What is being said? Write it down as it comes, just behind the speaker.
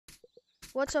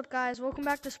What's up, guys? Welcome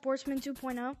back to Sportsman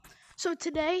 2.0. So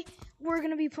today we're going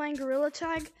to be playing Gorilla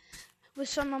Tag with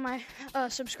some of my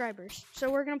subscribers.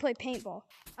 So we're going to play paintball.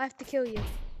 I have to kill you.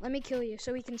 Let me kill you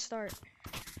so we can start.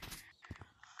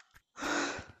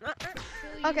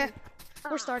 Okay,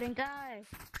 we're starting. Die.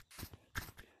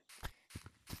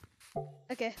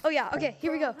 Okay. Oh yeah. Okay.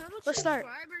 Here we go. Let's start.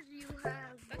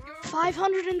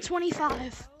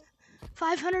 525.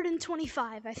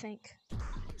 525, I think.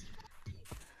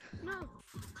 No.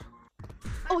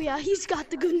 Oh yeah, he's got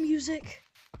the good music.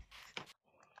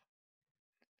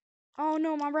 Oh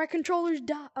no, my right controller's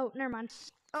died. Oh, never mind.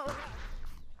 Oh.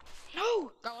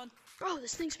 No. Go on. Bro,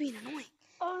 this thing's being annoying.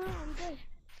 Oh no, I'm good.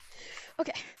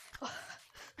 Okay.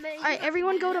 Man, all right,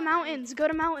 everyone, go to mountains. Go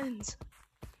to mountains.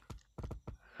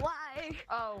 Why?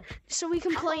 Oh. So we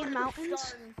can play in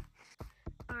mountains.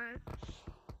 Alright.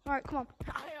 All right, come on.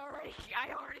 I already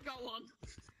got one.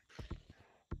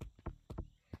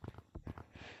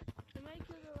 Am I to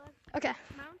the left Okay.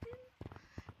 mountain?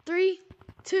 3,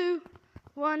 2,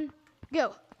 1,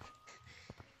 go.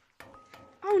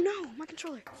 Oh no, my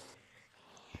controller.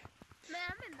 Man,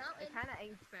 I'm in mountain. It kinda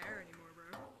ain't fair anymore, bro.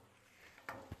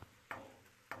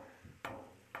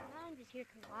 I'm just here to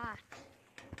watch.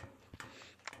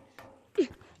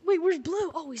 Wait, where's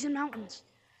Blue? Oh, he's in mountains.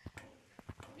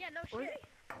 Yeah, no shit.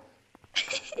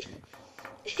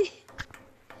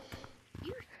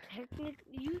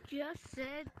 You just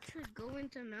said to go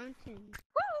into mountains.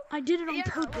 I did it on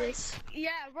purpose.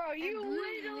 Yeah, bro, you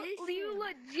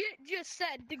legit just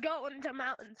said to go into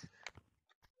mountains.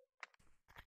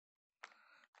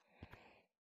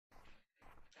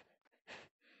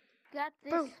 Got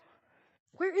this. Bro,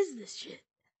 where is this shit?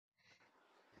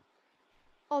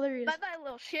 Oh, there he is. Bye bye,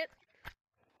 little shit.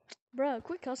 Bro,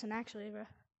 quit cussing, actually, bro.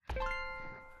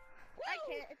 I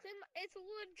can't. It's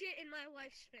legit in my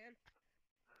lifespan.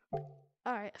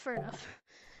 All right, fair enough.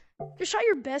 Just try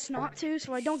your best not to,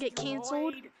 so I don't get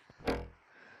canceled. Hey,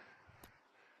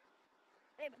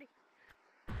 buddy.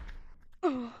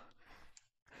 Oh.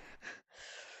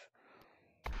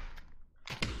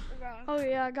 Oh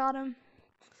yeah, I got him.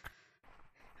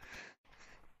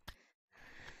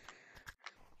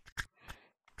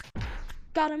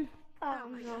 Got him. Oh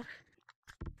no.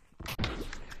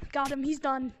 Got him. He's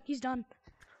done. He's done.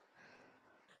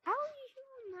 How are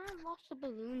you not lost a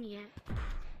balloon yet?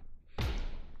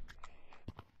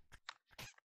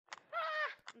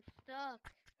 I'm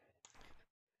stuck.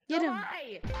 Get him.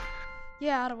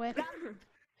 Yeah, out of the way.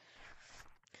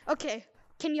 Okay,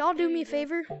 can y'all do me a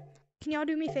favor? Can y'all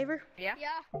do me a favor? Yeah.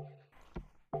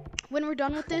 When we're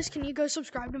done with this, can you go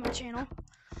subscribe to my channel?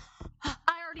 I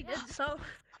already did so.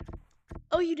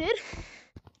 Oh, you did?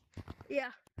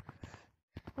 Yeah.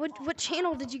 What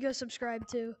channel did you go subscribe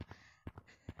to?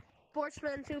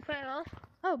 Sportsman 2.0.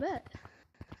 Oh, bet.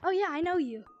 Oh yeah, I know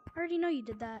you. I already know you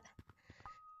did that.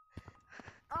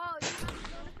 Oh, you got a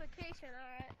notification,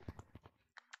 alright.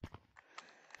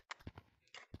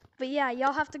 But yeah,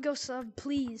 y'all have to go sub,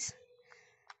 please.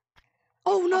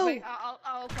 Oh no! Okay,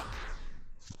 I'll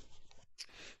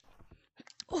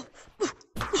Oh,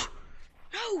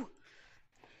 no!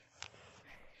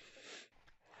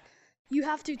 You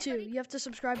have to too. You have to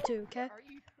subscribe too, okay? Are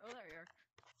you? Oh, there you are.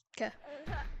 Okay.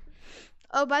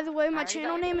 Oh, by the way, my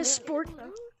channel name is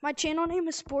Sportsman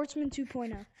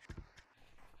 2.0.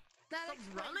 Stop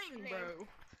running, bro.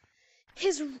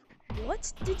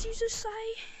 What did you just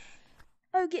say?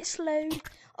 Oh, get slowed.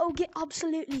 Oh, get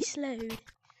absolutely slowed.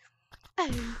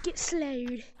 Oh, get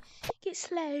slowed. Get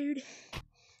slowed.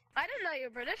 I didn't know you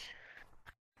were British.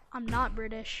 I'm not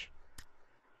British.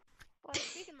 Why are you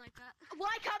speaking like that?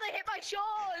 Why can't I hit my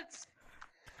shots?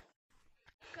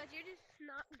 Because you're just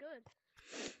not good.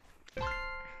 Yeah.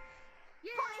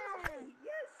 Yes.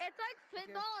 It's like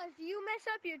football. If you mess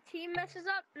up, your team messes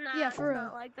up. Nah, Yeah, for it's real.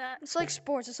 not like that. It's like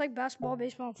sports. It's like basketball,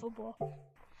 baseball, and football.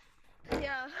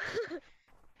 Yeah.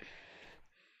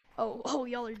 Oh,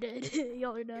 y'all are dead.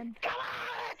 Y'all are done. Come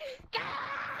on! Come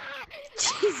on!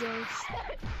 Jesus.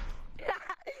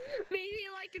 Maybe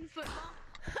like in football.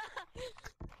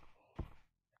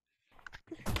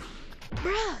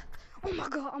 Bruh. Oh my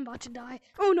god, I'm about to die.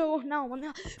 Oh no, no, I'm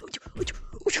not.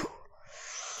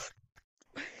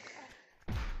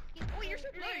 Oh, you're so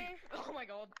nice. Oh my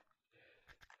god.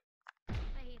 I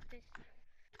hate this.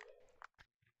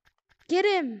 Get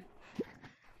him.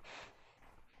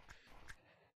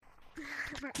 I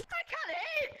can't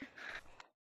hit!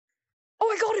 Oh,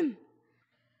 I got him.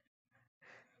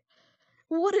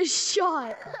 What a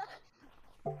shot.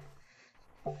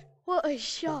 What a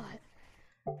shot.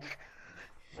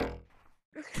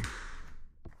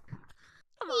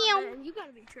 Come on, man. You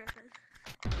gotta be tripping.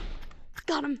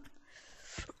 Got him.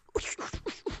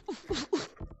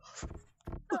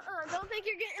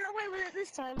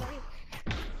 time, buddy.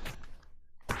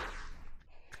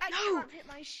 I can't hit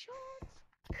my shots.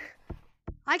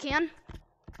 I can.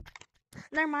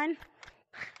 Never mind.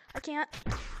 I can't.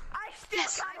 I still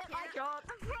can't hit my shots.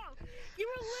 Bro, you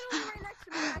were literally right next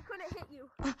to me and I couldn't hit you.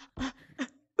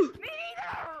 Me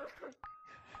neither!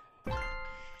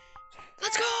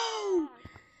 Let's go!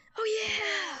 Oh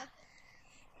yeah!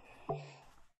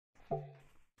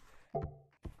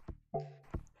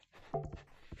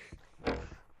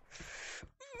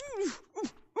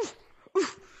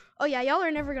 Oh yeah, y'all are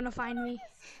never gonna find me.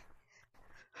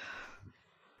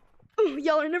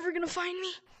 Y'all are never gonna find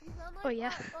me. You sound like, Oh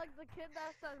yeah. Like the kid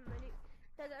that says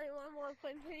anyone want to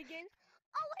play mini games?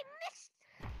 Oh, I missed!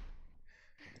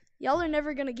 Y'all are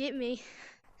never gonna get me.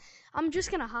 I'm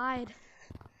just gonna hide.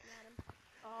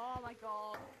 Oh my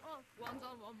god. Oh, one's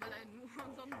on one, but then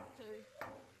one's on two.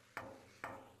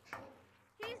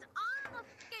 He's on the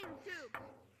fucking tube.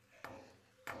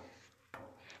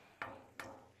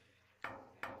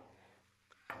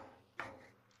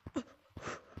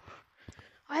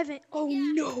 I haven't. Oh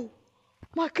no!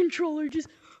 My controller just.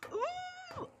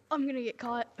 Ooh, I'm gonna get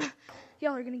caught.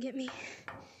 Y'all are gonna get me.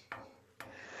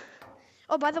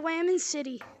 Oh, by the way, I'm in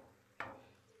city.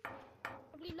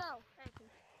 No, thank you.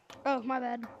 Oh, my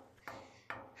bad.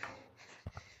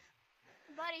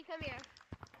 Buddy, come here.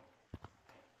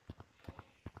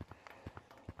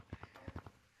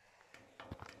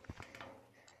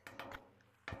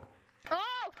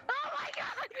 Oh! Oh my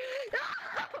god!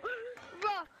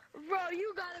 No! Bro,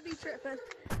 you gotta be tripping.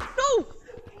 No!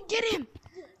 Get him!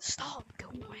 Stop! Go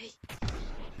away.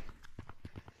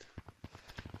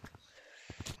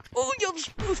 Oh, y'all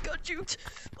both got juked.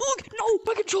 Oh, no!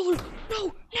 My controller!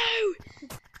 No! No!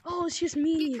 Oh, it's just He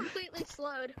me. completely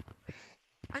slowed.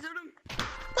 I told him.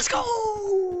 Let's go!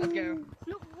 Let's go.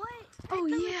 No, what? Oh, I thought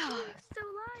yeah. he was still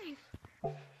alive.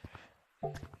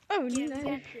 Oh, Yeah, no.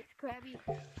 that's it, Krabby.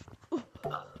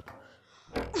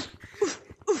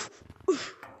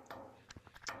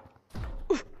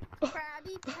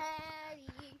 Krabby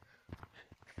Patty.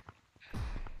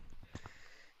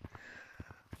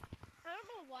 I don't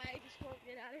know why I just won't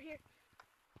get out of here.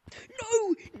 No!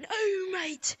 No,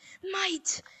 mate!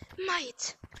 Mate!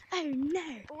 Mate! Oh, no.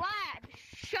 Lad,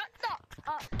 shut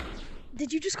up.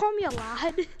 Did you just call me a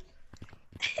lad?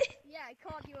 Yeah, I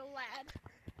called you a lad.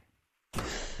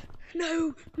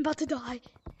 No! I'm about to die.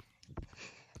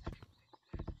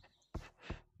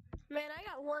 Man, I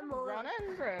got one more.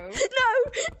 Running, bro.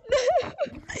 No! No!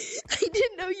 I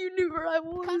didn't know you knew where I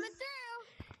was. Coming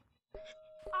through.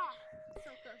 Ah,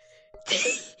 so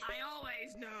close. I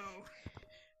always know.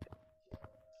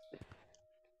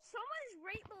 Someone's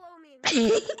right below me.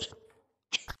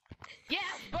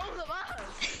 Yeah, both of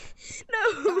us. No!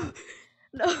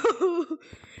 No!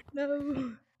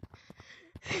 No!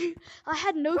 I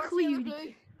had no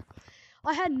clue.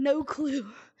 I had no clue.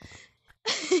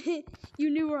 You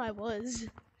knew where I was.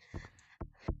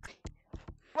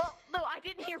 Well, no, I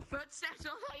didn't hear footsteps. I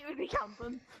thought you would be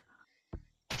camping.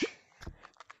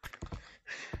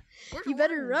 You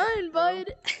better run,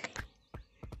 bud.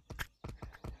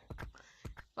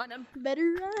 Find him.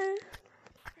 Better run.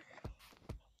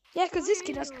 Yeah, because this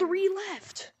kid has 3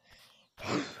 left.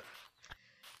 Bro,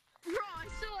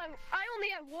 I only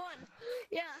have one.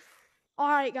 Yeah.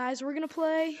 Alright, guys, we're going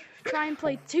to try and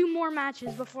play 2 more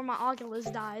matches before my Oculus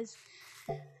dies.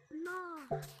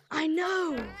 No. I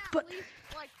know, Can I but at least,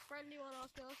 like, friend you on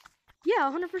Oculus? yeah,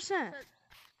 100%.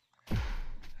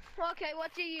 Okay,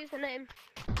 what's your username?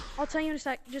 I'll tell you in a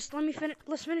sec. Just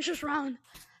let's finish this round.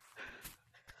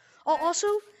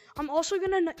 I'm also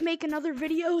gonna make another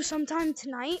video sometime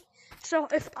tonight. So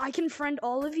if I can friend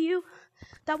all of you,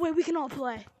 that way we can all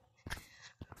play.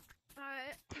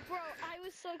 Alright. Bro, I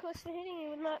was so close to hitting you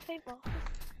with that paintball.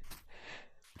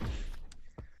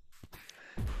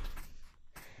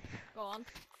 Go on.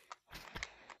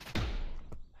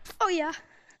 Oh yeah,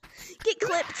 get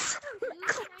clips.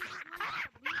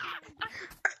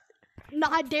 No,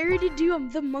 I dare you to do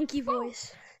the monkey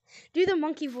voice. Do the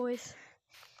monkey voice.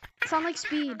 Sound like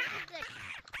Speed.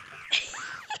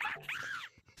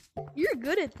 You're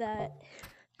good at that.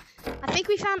 I think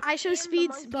we found ISO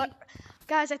Speed's, but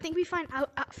guys, I think we found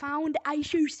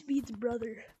ISO Speed's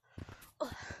brother.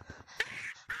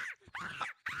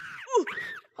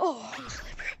 Oh, I'm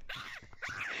slippery.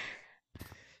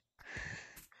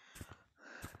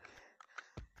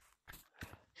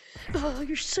 Oh,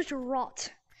 you're such a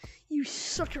rot. You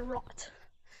such a rot.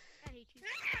 I hate you.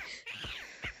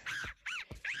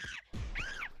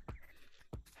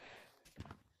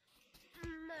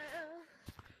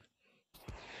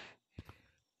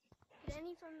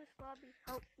 Danny from this lobby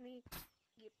helped me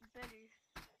get better.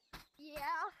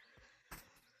 Yeah.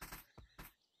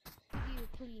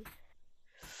 please.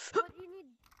 What do you need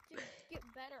to get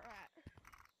better at?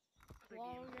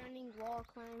 Wall running, wall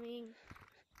climbing.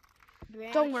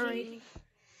 Don't worry.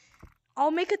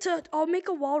 I'll make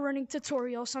a wall running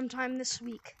tutorial sometime this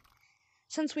week,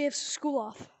 since we have school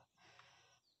off.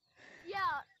 Yeah.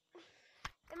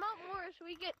 In Mount Morris,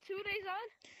 we get 2 days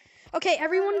on. Okay,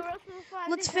 everyone, The rest of the 5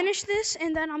 let's days finish this,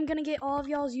 and then I'm gonna get all of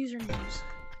y'all's usernames.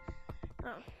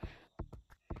 off.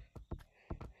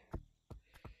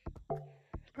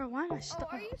 Bro, why am I Oh,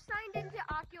 stuck? are you signed into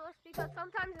Oculus? Because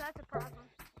sometimes that's a problem.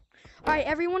 Alright,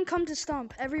 everyone come to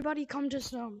Stump. Everybody come to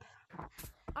Stump.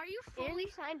 Are you fully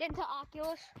signed into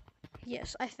Oculus?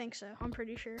 Yes, I think so. I'm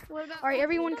pretty sure. What about Alright,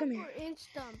 everyone come Stump here. or in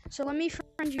Stump? So let me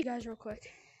friend you guys real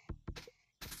quick.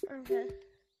 Okay.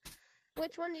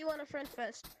 Which one do you want to friend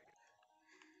first?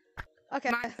 Okay.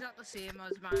 Mine's not the same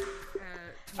as mine.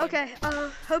 Okay,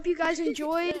 hope you guys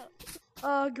enjoyed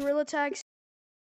Gorilla Tag